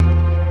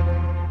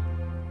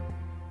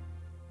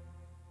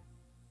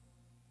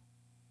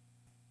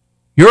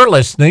You're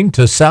listening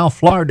to South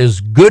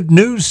Florida's good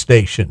news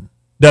station,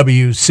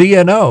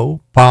 WCNO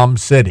Palm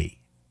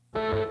City.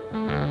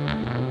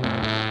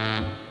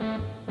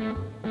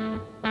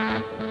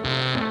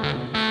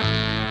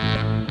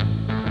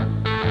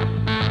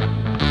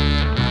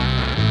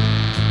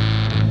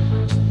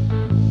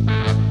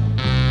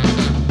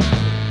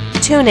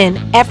 Tune in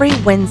every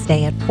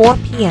Wednesday at 4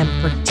 p.m.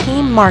 for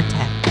Team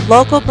Martech,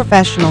 local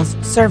professionals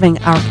serving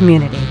our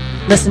community.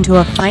 Listen to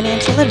a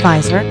financial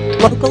advisor,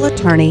 local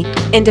attorney,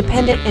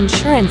 independent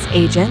insurance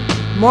agent,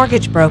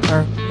 mortgage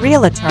broker,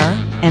 realtor,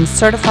 and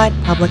certified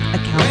public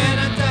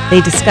accountant.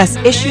 They discuss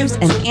issues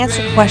and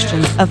answer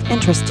questions of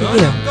interest to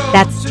you.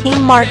 That's Team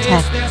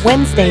Martech,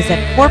 Wednesdays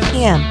at 4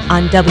 p.m.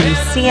 on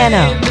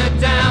WCNO.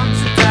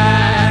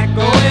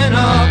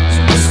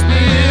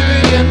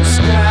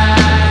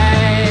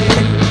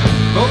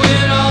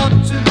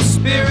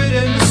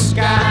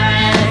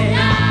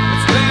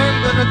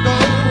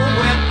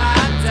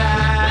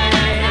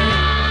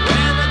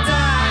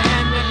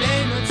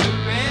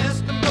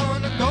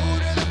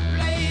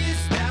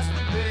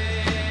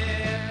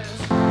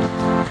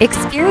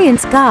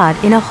 Experience God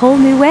in a whole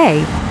new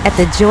way at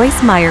the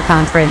Joyce Meyer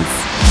Conference.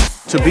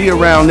 To be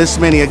around this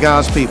many of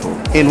God's people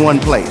in one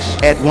place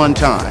at one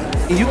time,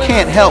 you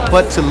can't help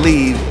but to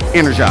leave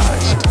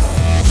energized.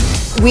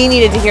 We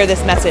needed to hear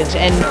this message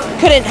and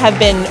couldn't have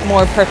been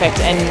more perfect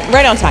and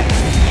right on time.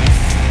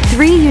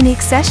 3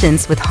 unique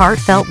sessions with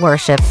heartfelt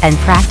worship and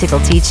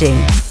practical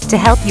teaching to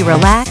help you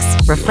relax,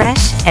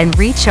 refresh, and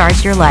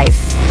recharge your life.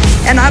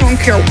 And I don't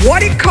care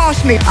what it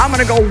costs me, I'm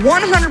going to go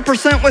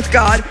 100% with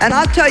God. And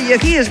I'll tell you,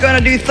 He is going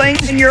to do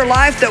things in your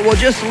life that will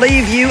just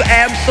leave you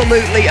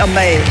absolutely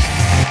amazed.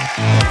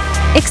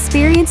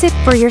 Experience it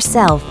for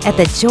yourself at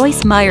the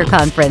Joyce Meyer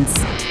Conference.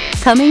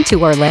 Coming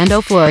to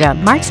Orlando, Florida,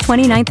 March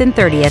 29th and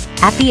 30th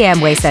at the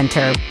Amway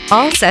Center.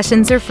 All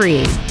sessions are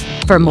free.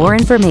 For more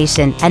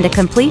information and a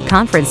complete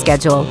conference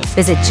schedule,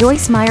 visit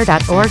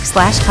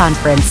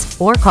joycemeyer.org/conference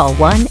or call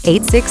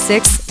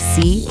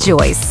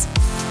 1-866-C-JOYCE.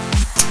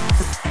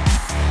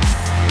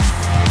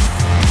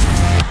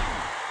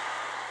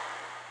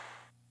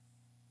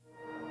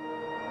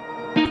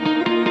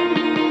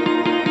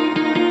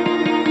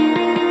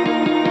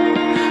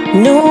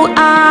 No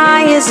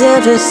eye has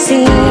ever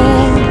seen,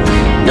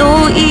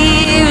 no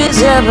ear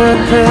has ever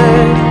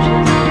heard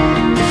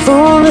the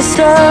fullness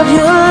of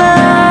your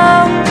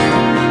love,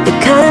 the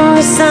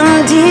kindness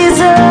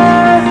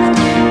undeserved,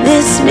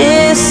 this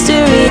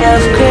mystery of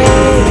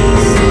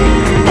grace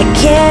I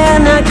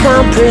cannot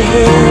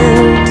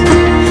comprehend.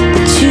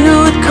 That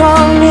you would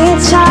call me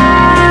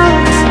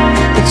child,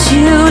 that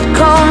you would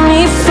call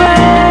me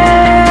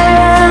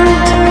friend.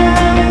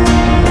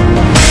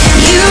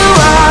 You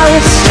are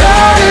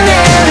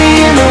extraordinary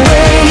in the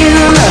way you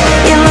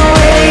love, in the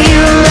way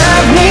you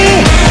love me.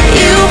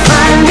 You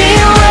find me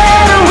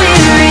when I'm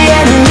weary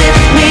and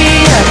lift me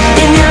up.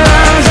 In your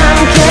arms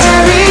I'm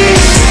carried.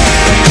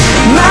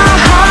 My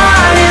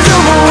heart is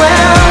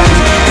overwhelmed.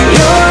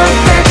 Your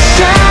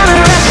affection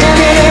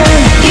rushing in.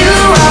 You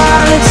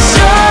are extraordinary.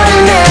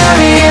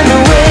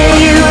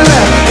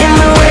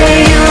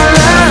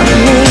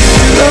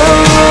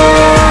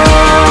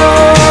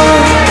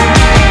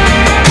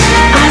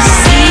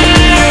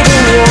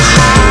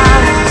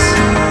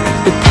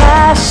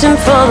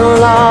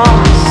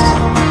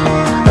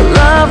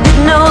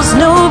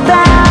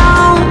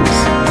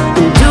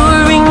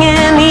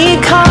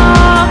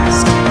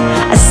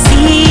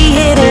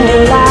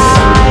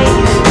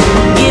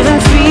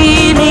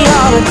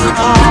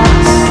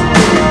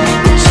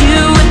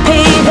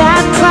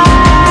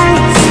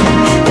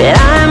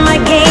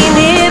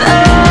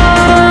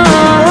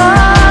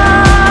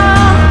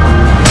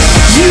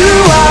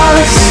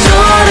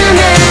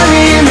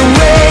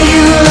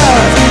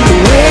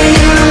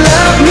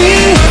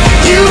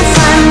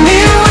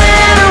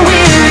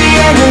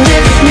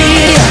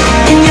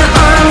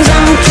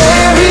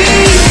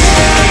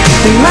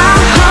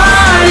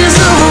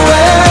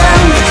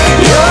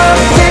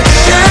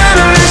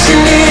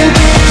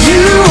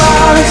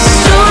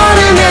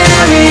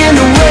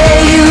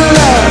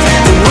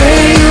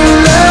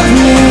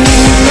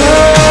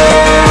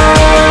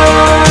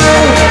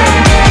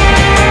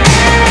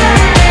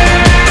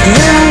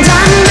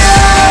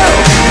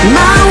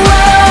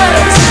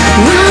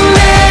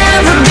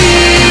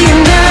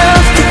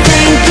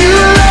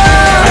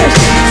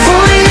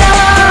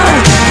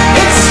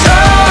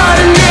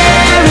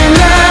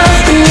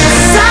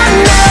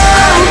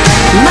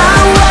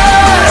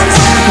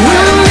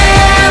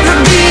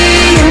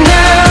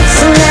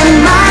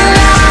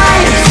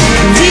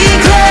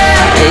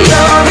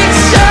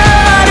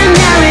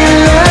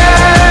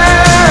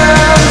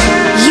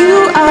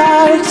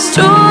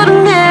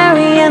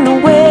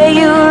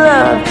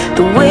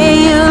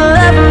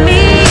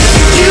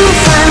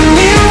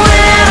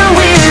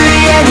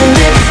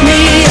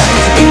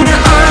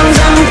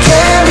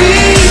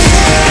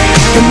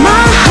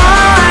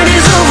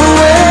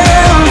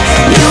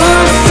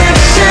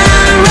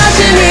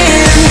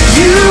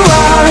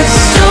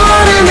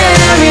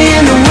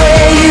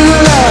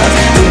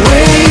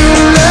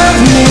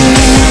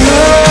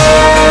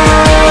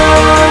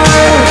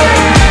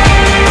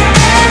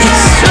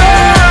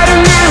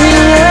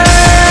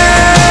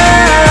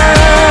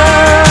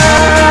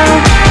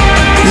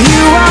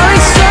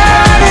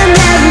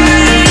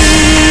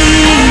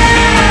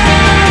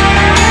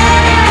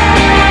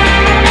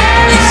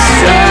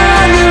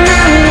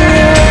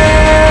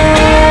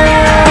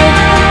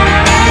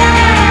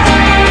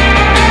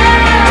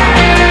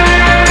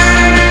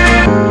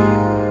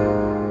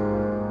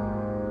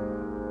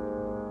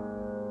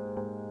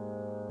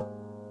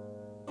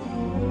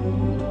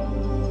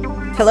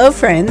 Hello,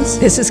 friends.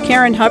 This is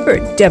Karen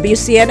Hubbard.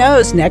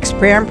 WCNO's next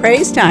Prayer and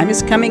Praise Time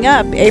is coming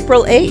up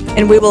April 8th,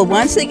 and we will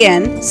once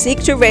again seek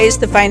to raise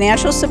the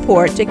financial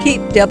support to keep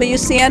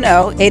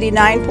WCNO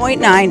 89.9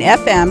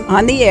 FM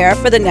on the air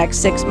for the next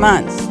 6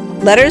 months.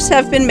 Letters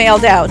have been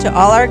mailed out to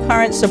all our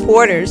current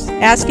supporters,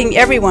 asking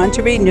everyone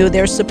to renew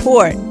their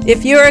support.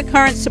 If you're a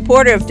current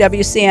supporter of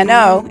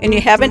WCNO and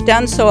you haven't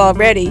done so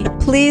already,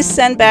 please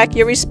send back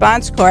your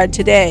response card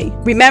today.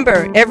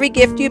 Remember, every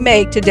gift you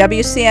make to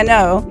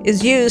WCNO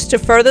is used to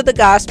further the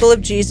gospel of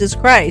Jesus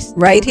Christ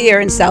right here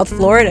in South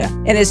Florida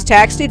and is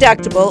tax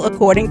deductible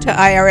according to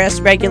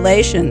IRS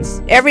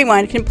regulations.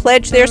 Everyone can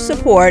pledge their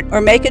support or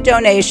make a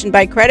donation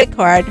by credit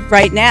card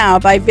right now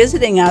by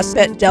visiting us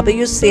at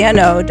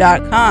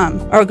WCNO.com.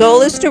 Our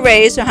goal is to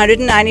raise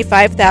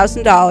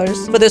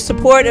 $195,000 for the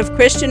support of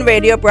Christian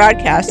radio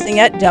broadcasting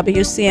at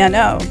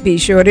WCNO. Be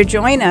sure to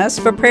join us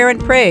for Prayer and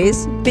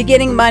Praise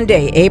beginning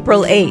Monday,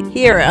 April 8th,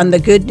 here on the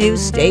Good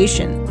News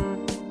Station.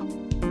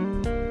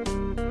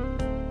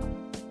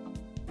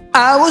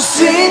 I will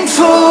sing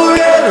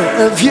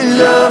forever of your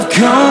love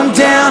come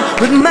down,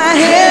 with my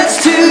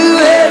hands to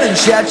heaven,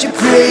 shout your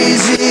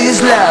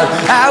praises loud.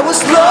 I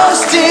was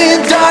lost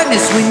in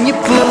darkness when you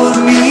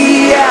pulled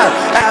me out.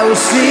 I will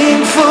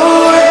sing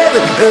forever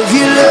of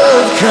your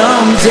love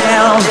come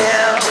down.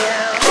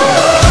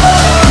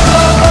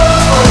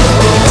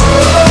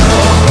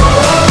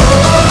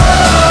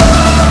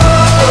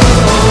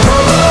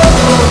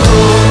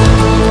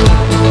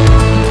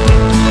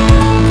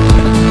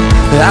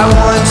 I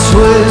once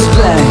was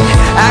blind,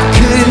 I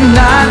could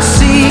not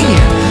see.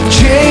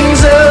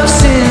 Chains of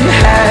sin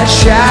had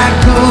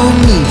shackled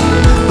me,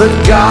 but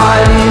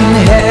God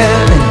in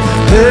heaven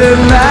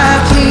heard my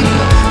plea.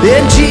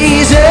 Then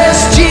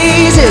Jesus,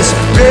 Jesus,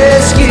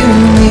 rescue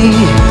me.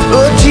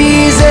 Oh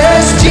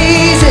Jesus,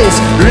 Jesus,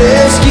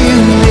 rescue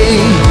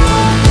me.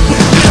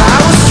 I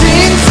will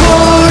sing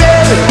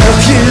forever of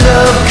your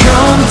love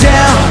come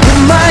down, with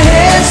my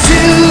hands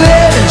to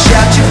heaven,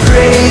 shout your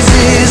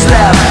praises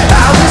loud.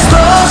 I was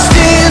lost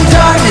in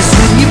darkness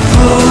when you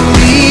pulled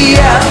me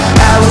out.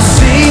 I will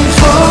sing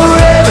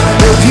forever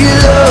of your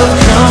love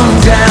come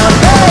down.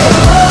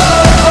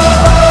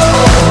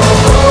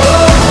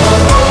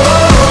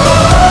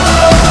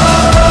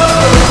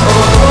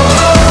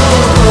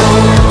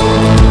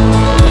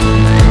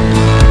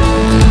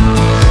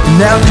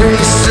 Now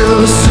grace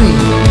so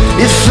sweet,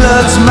 it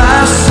floods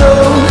my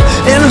soul,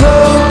 and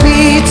hope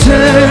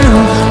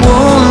eternal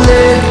won't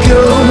let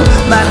go.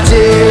 My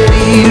debt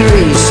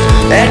erased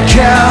at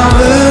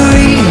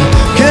Calvary,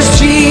 'cause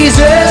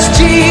Jesus,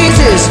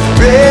 Jesus,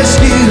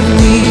 rescue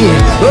me.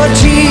 Oh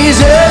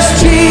Jesus,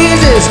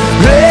 Jesus,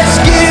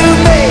 rescue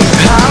me.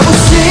 I will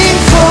sing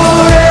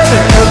forever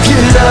of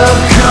your love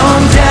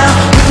come down,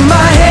 with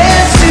my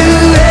hands to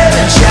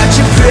heaven, shout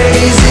your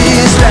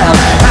praises loud.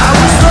 I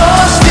was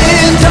lost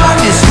in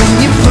darkness when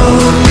you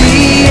pulled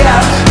me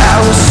out. I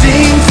will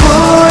sing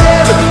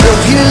forever of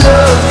your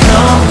love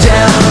come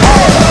down.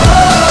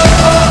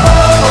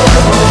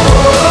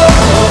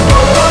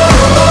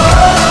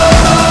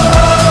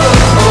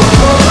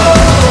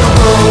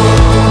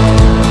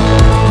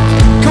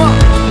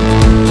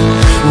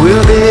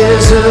 Well,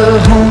 there's a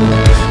home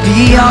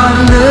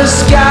beyond the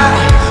sky,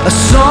 a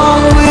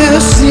song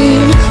we'll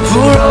sing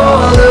for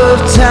all of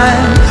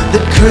time.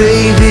 The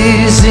grave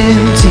is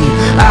empty,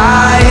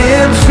 I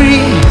am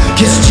free,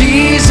 'cause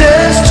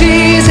Jesus,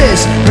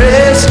 Jesus,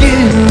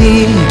 rescue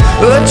me.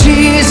 Oh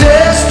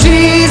Jesus,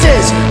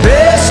 Jesus,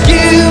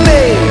 rescue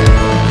me.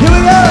 Here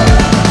we go,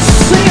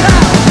 sing it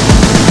out.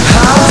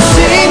 I'll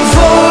sing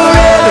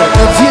forever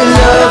of your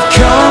love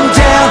come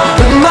down,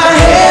 with my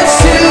hands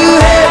to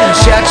heaven,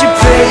 shout your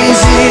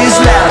praises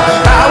loud.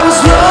 I was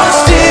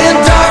lost in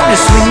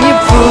darkness when you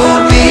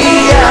pulled me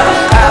out.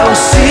 I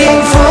will sing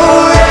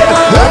forever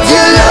of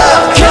your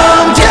love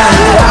come down.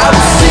 I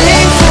will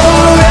sing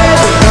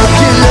forever of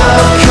your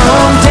love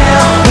come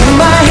down, with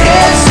my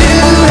hands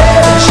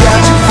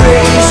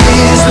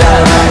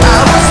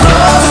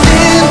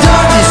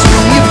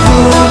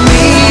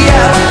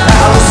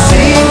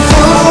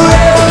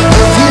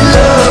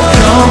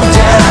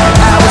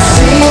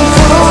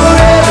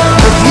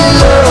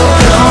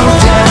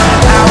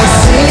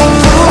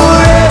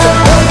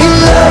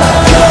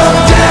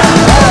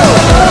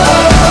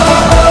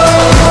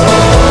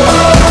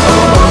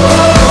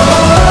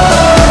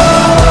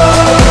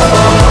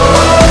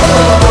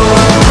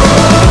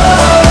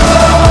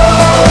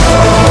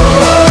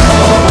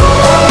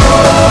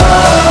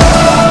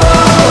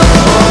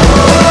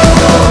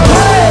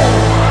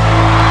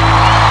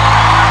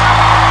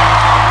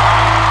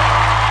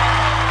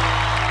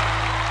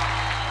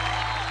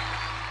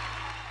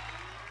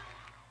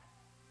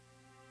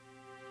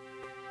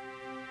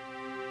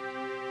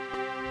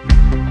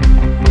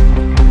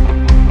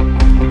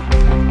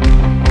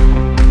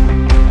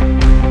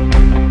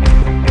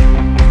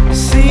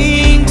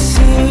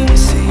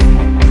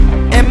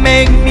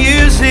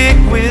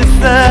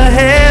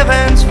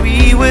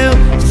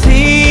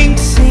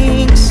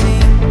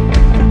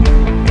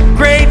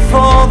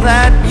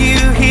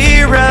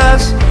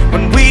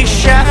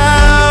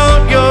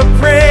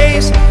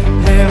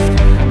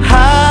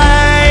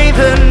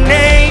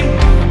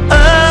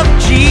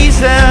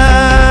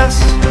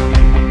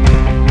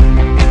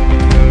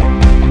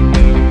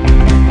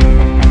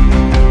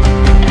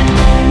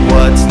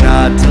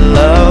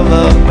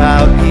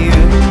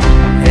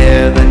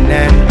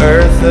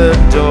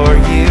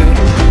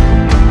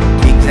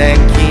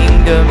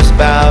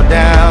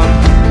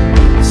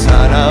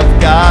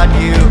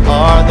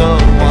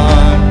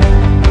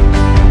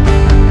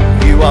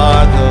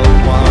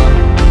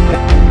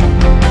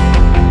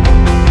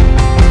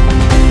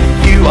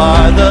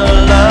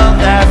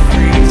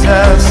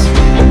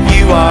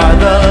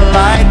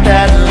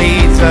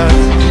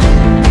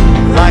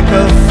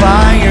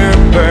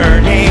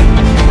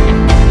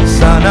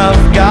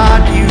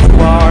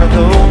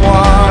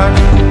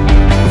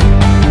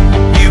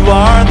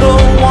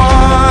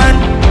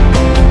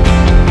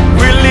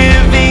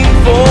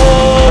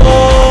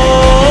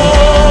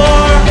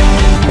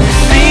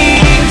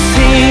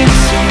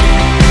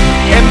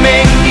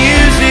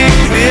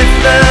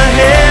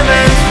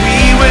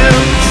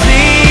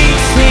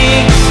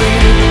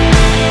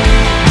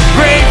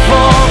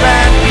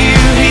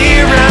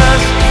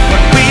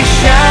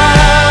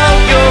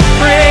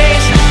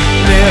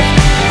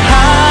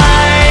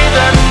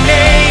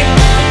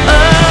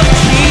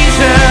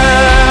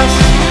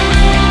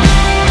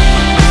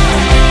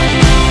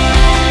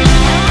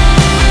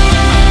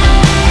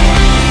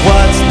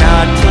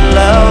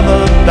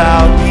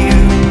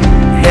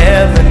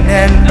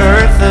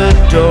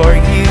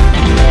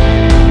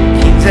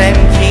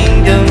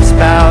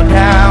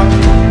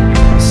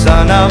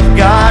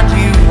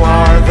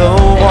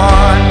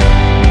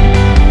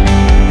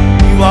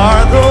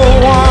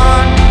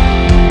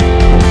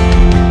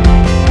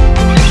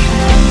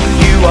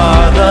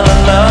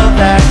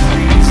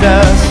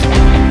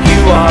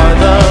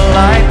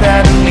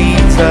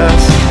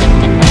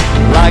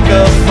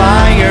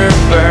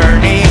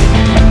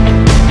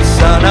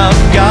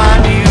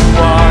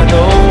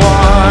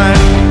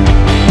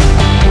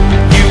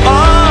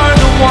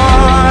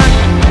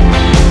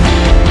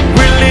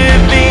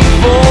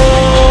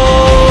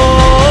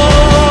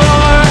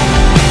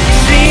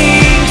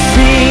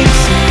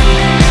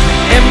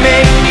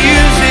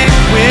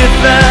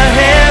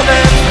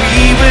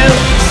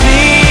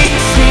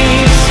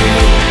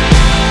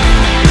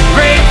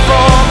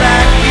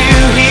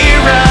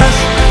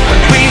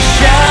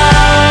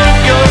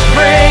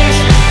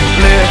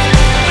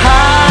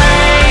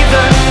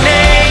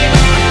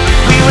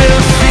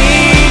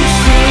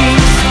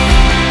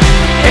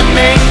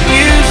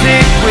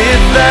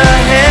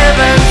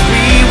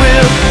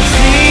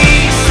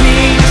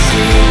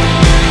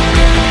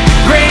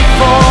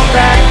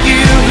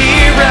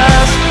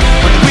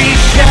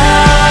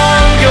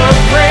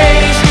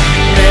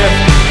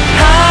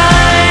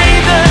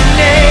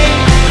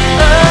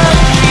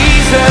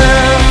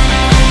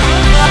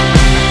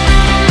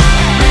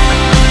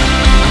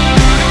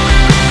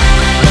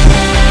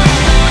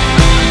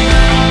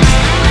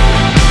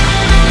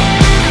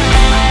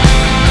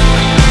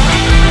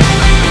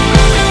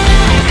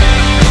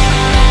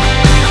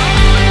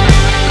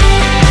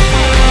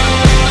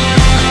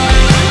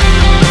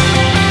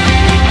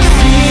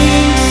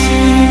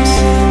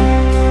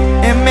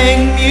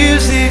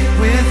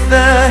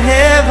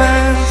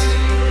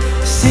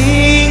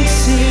Sing,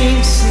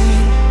 sing,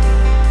 sing.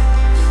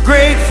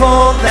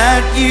 Grateful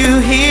that you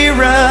hear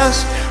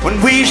us when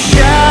we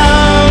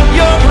shout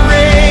your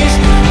praise.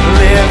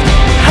 Lift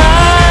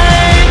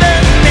high the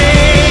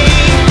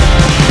name.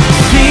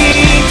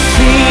 Sing,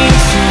 sing,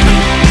 sing.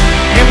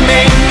 And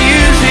make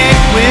music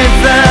with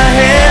the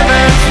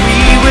heavens.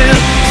 We will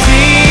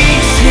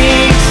sing,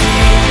 sing,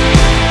 sing.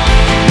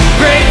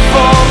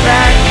 Grateful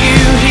that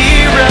you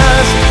hear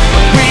us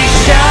when we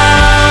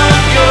shout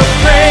your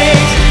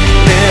praise.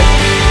 Lift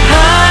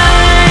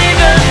high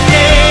the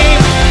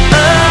name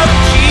of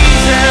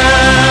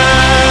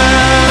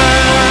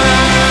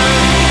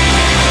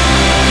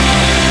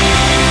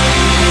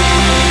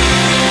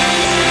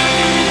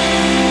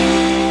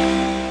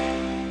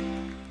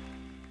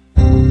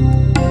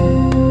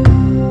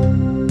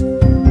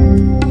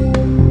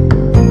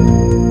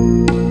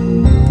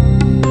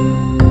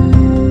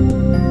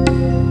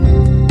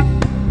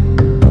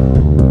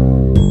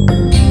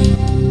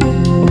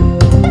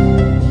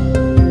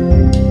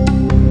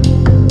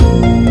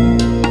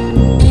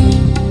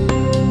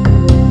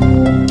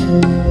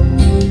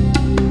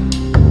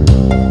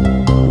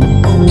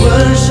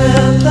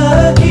worship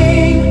the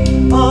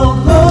King, all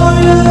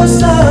glorious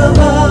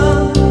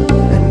above,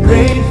 and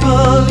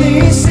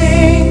gratefully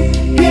sing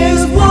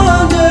His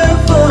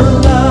wonderful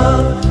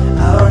love.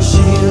 Our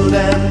shield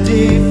and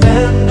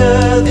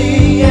defender,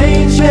 the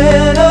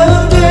Ancient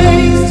of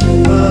Days,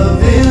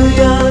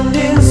 pavilioned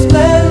in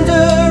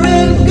splendor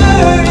and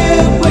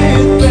girded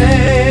with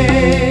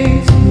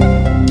praise.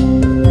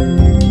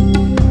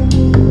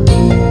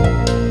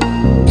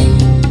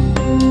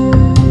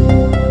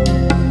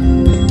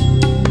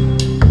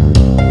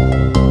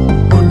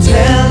 Oh,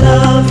 tell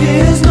of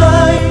His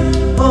might,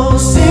 oh,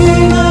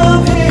 sing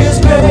of His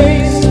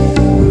grace,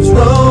 whose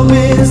robe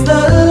is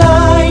the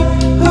light,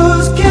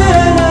 whose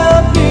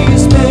canopy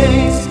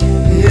space.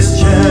 His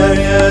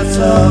chariots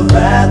of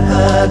wrath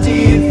the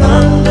deep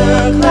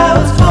thunder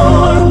clouds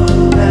form,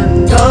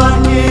 and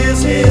dark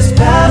is His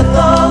path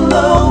on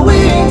the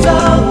wings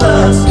of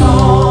the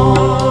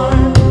storm.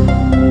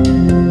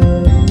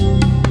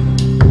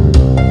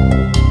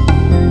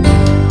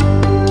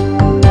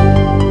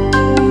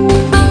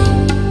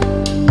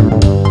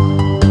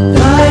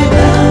 Thy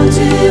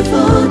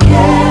bountiful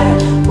care,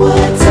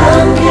 what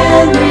tongue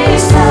can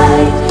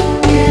recite?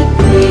 It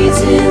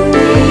breathes in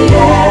the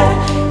air,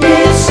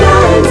 it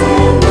shines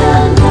in the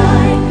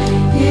light.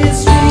 It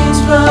streams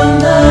from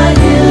the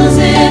hills,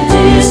 it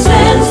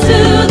descends to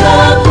the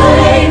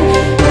plain,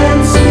 and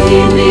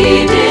sweetly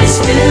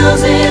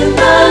distills in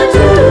the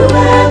dew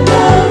and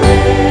the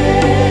rain.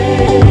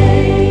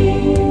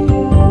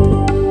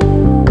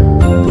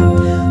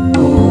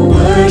 Oh,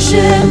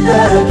 worship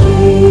the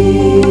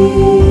King.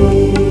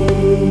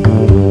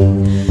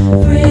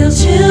 Frail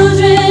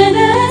children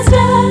as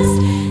dust,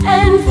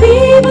 and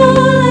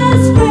feeble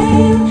as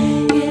frame,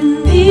 in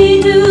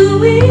Thee do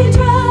we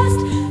trust,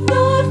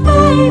 nor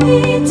find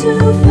Thee to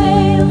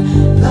fail.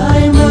 Thy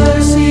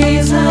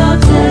mercies how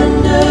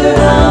tender,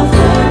 how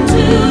firm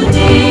to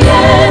the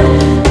end.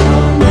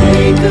 Our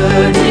Maker,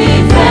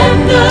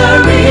 Defender,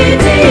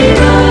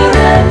 Redeemer,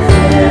 and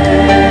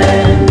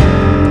friend.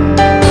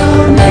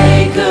 Our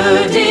Maker,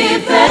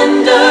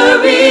 Defender,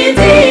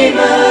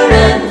 Redeemer,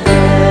 and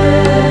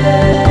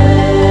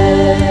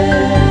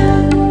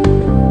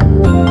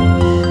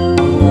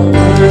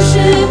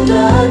worship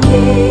the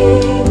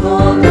King,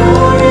 all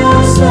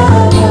glorious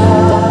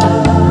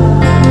above,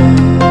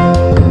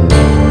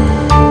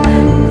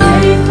 and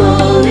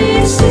gratefully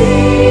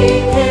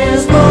sing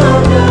His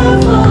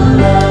wonderful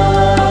love.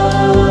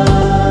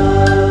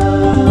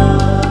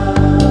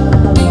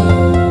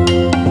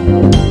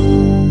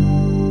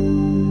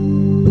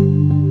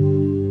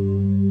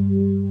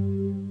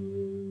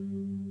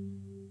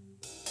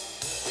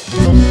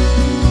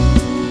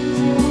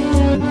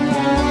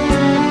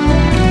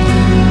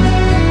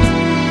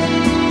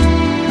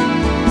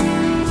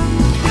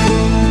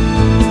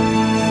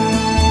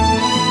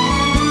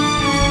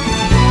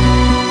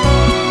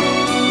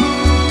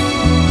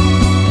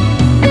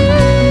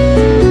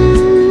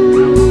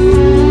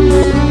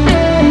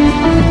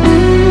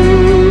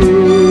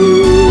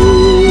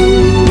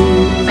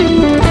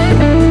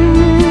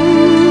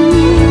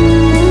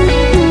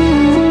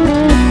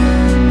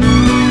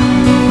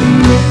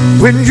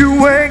 When you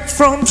wake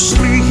from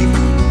sleep,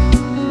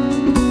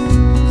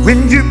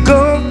 when you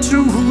go to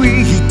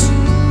eat,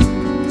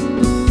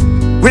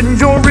 when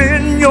you're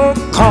in your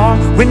car,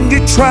 when you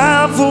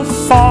travel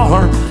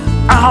far,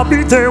 I'll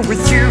be there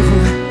with you.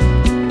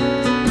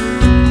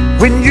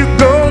 When you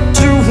go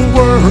to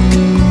work,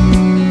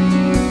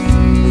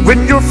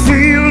 when you're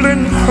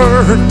feeling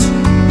hurt,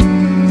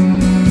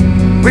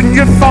 when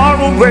you're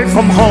far away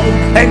from home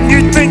and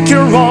you think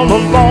you're all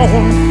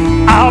alone,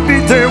 I'll be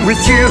there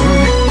with you.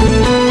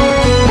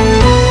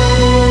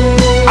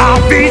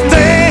 I'll be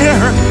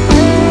there,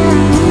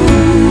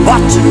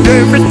 watching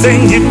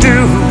everything you do.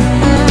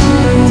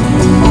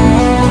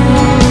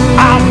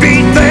 I'll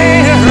be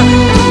there,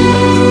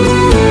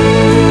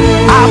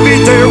 I'll be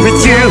there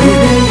with you.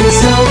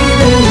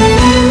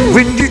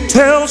 When you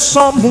tell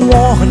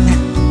someone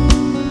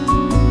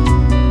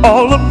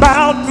all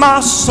about my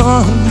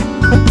son.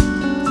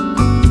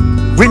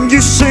 When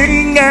you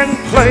sing and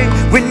play,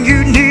 when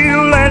you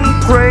kneel and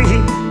pray,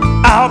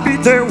 I'll be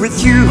there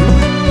with you.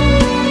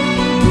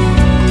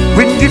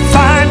 When you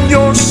find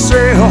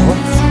yourself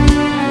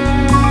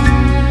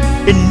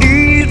in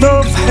need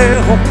of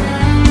help,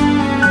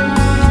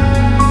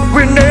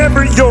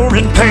 whenever you're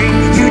in pain,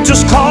 you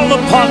just call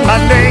upon my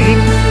name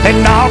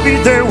and I'll be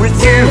there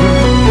with you.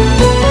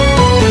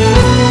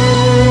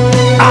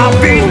 I'll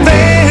be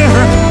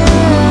there,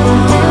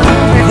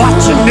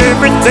 watching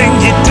everything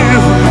you do.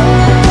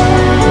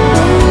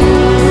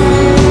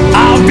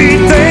 I'll be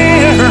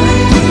there,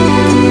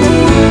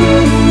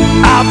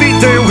 I'll be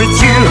there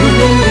with you.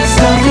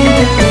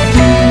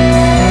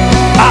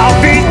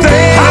 I'll be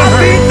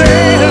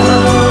there,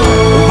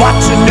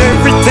 watching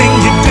everything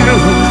you do.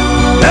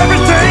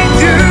 Everything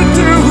you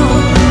do,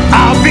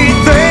 I'll be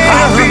there,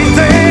 I'll be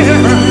there,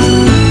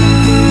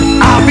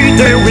 I'll be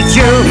there with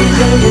you.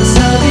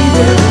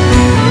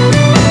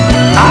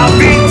 I'll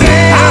be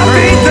there,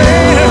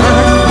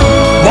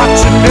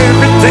 watching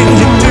everything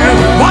you do,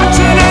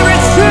 watching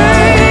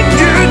everything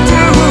you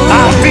do.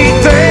 I'll be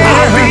there,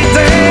 I'll be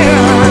there,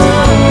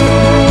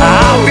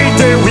 I'll be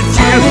there with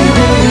you.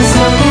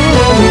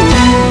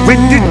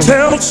 When you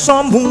tell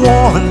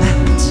someone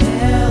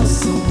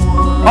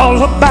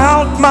all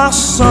about my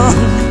son,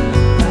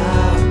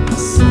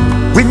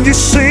 when you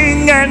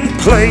sing and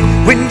play,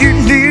 when you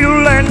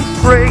kneel and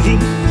pray,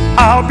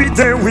 I'll be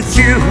there with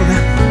you.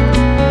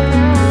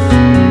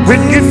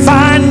 When you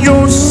find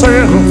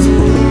yourself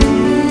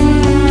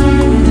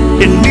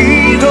in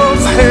need of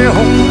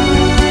help,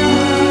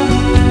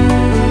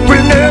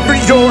 whenever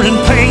you're in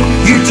pain,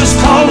 you just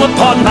call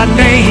upon my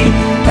name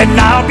and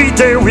I'll be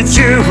there with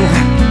you.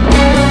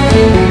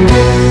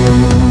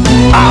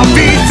 I'll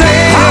be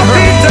there,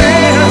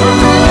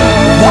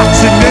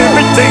 watching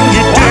everything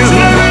you do.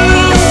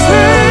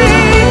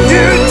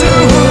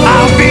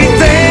 I'll be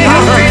there,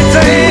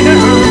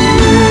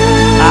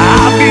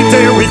 I'll be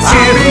there with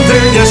you.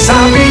 Yes,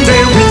 I'll be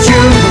there with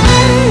you.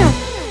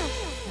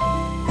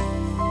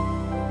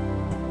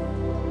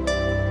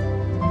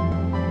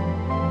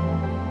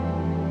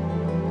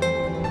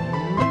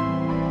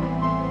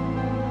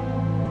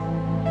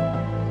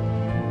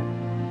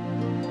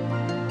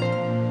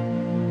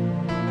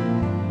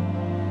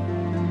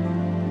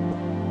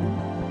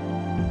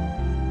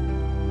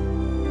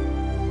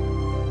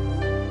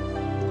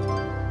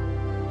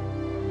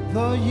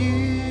 The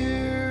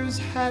years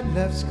had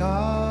left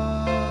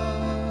scars.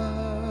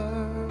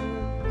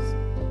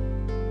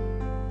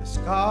 The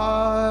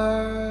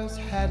scars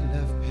had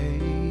left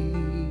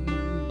pain.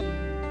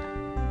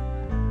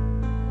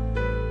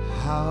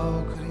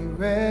 How could he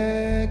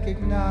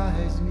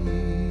recognize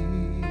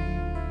me?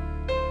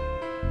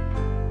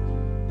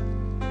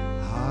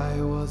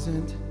 I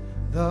wasn't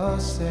the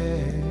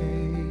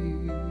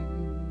same.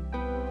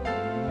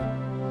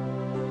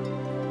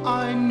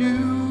 I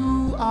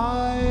knew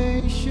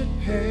I should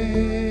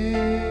pay,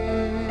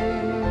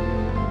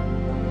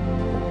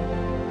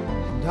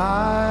 and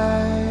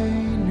I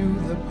knew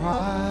the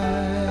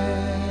price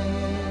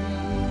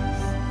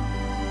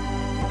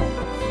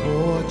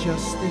for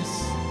justice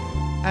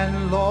and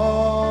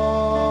law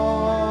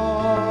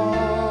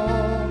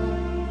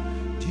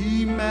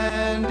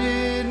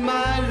demanded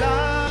my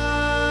life.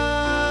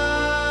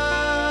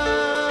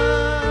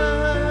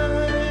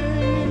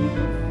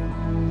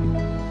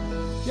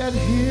 Yet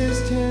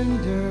his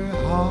tender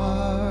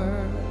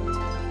heart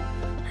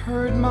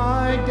heard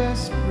my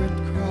desperate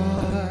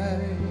cry,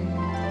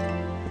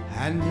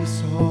 and he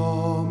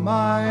saw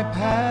my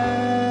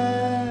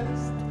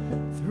past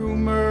through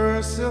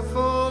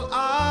merciful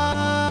eyes.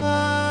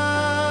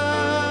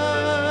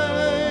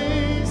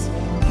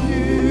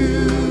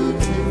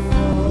 Beautiful,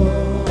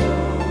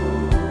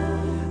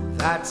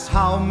 that's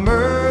how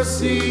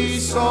mercy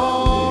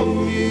saw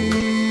me.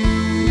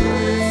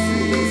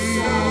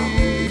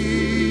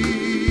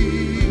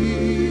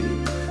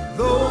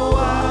 Though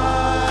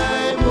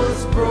I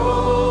was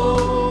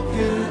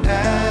broken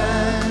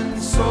and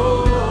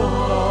so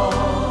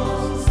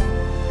lost,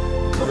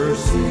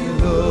 mercy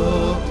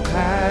looked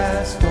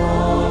past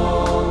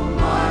all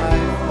my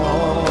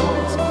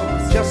faults.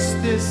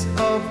 Justice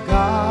of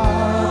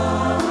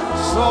God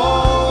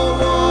saw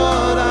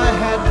what I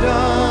had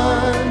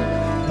done.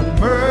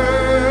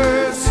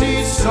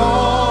 Mercy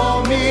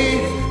saw me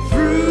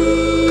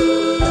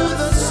through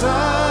the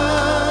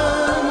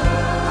sun.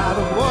 Out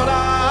of what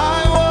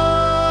I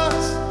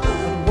was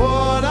and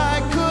what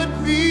I could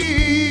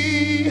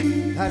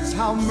be, that's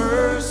how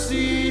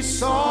mercy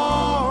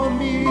saw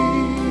me.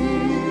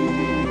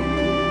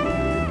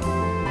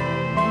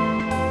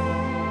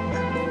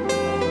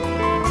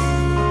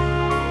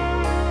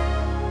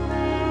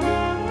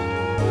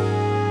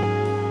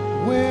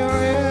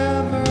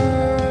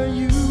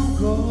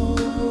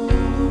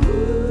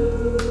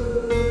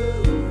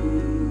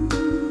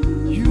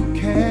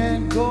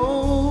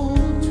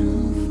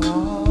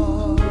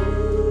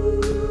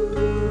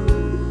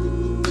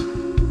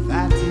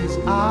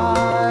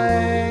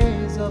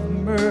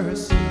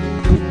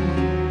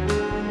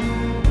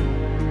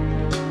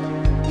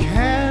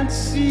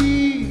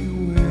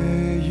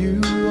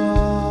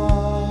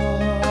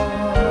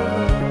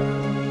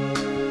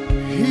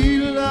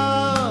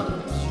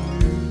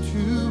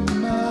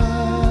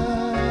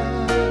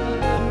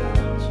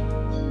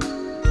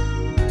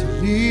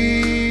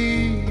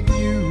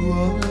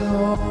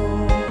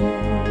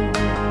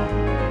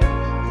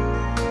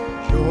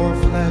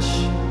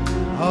 flesh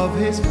of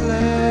his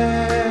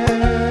flesh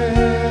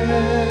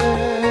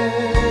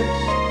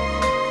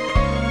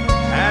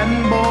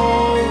and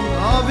bone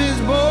of his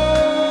bone.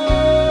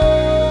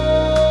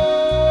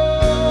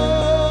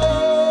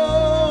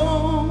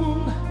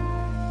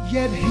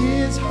 Yet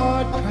his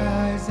heart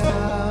cries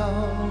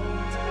out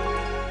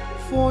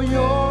for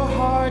your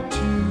heart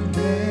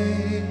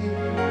today.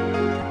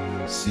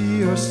 See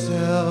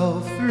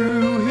yourself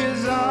through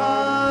his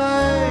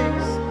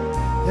eyes,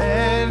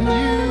 then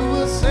you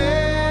will say,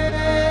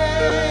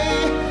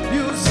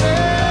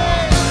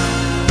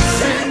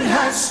 sin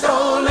has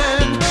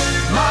stolen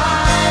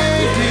my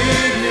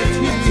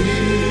dignity,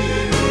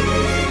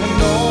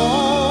 and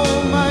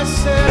all my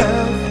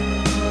self-esteem.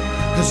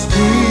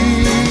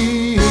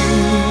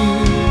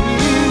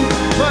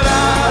 But I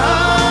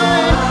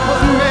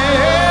was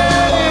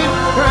made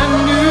brand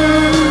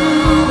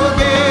new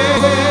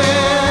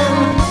again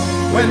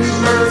when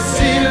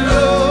mercy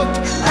looked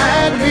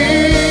at me.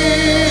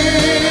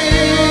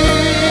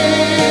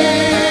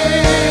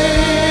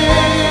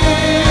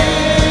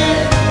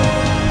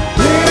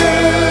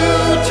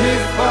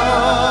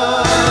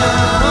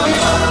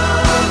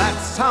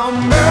 That's how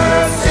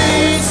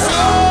mercy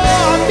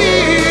saw me.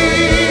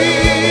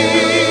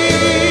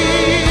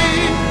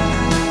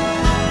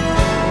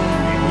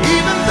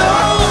 Even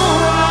though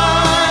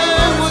I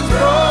was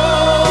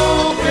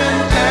broken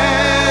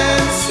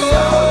and so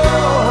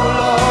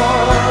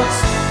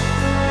lost,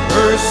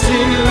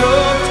 mercy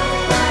looked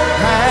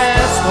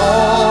past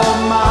all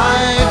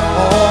my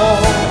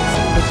faults.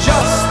 The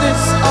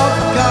justice of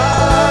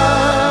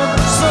God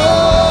saw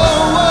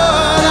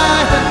what I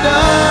had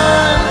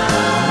done,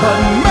 but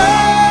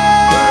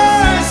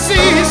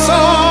mercy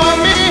saw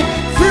me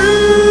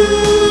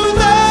through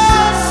the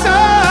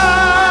sun.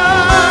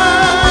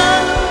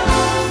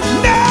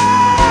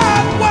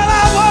 Not what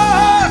I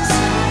was,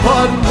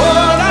 but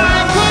what I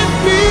could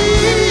be.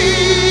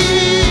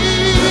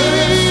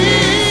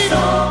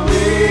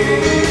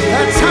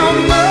 That's how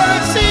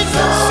mercy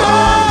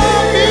saw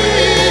me.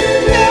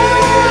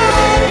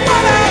 Not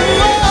what I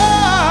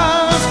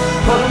was,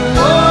 but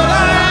what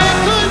I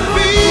could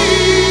be.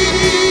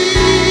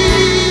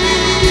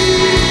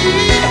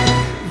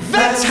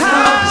 That's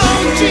how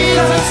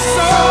Jesus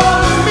saw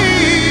me.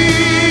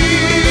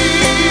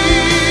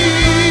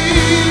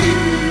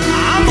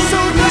 I'm so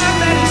glad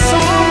that he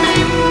saw me.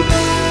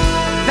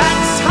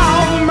 That's how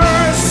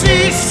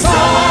mercy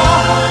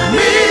saw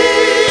me.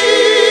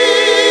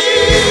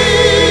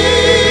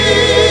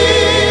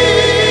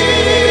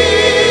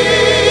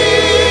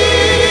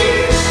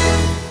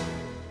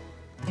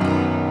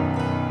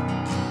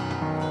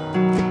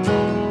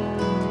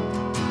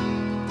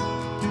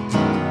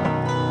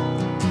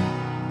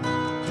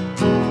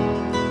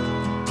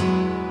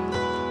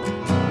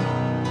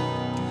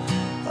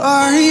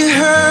 Are you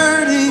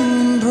hurting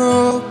and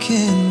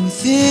broken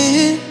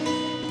within?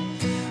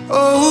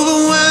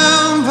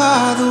 Overwhelmed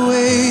by the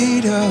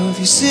weight of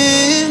your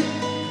sin?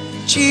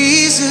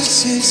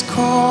 Jesus is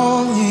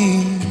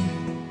calling.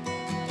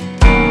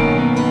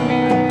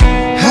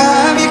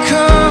 Have you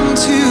come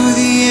to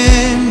the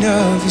end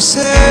of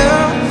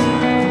yourself?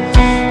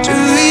 Do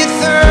you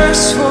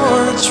thirst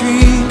for a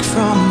drink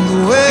from the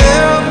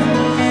well?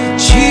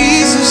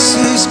 Jesus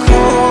is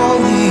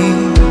calling.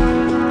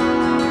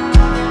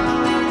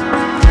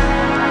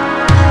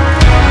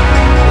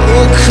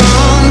 Oh, come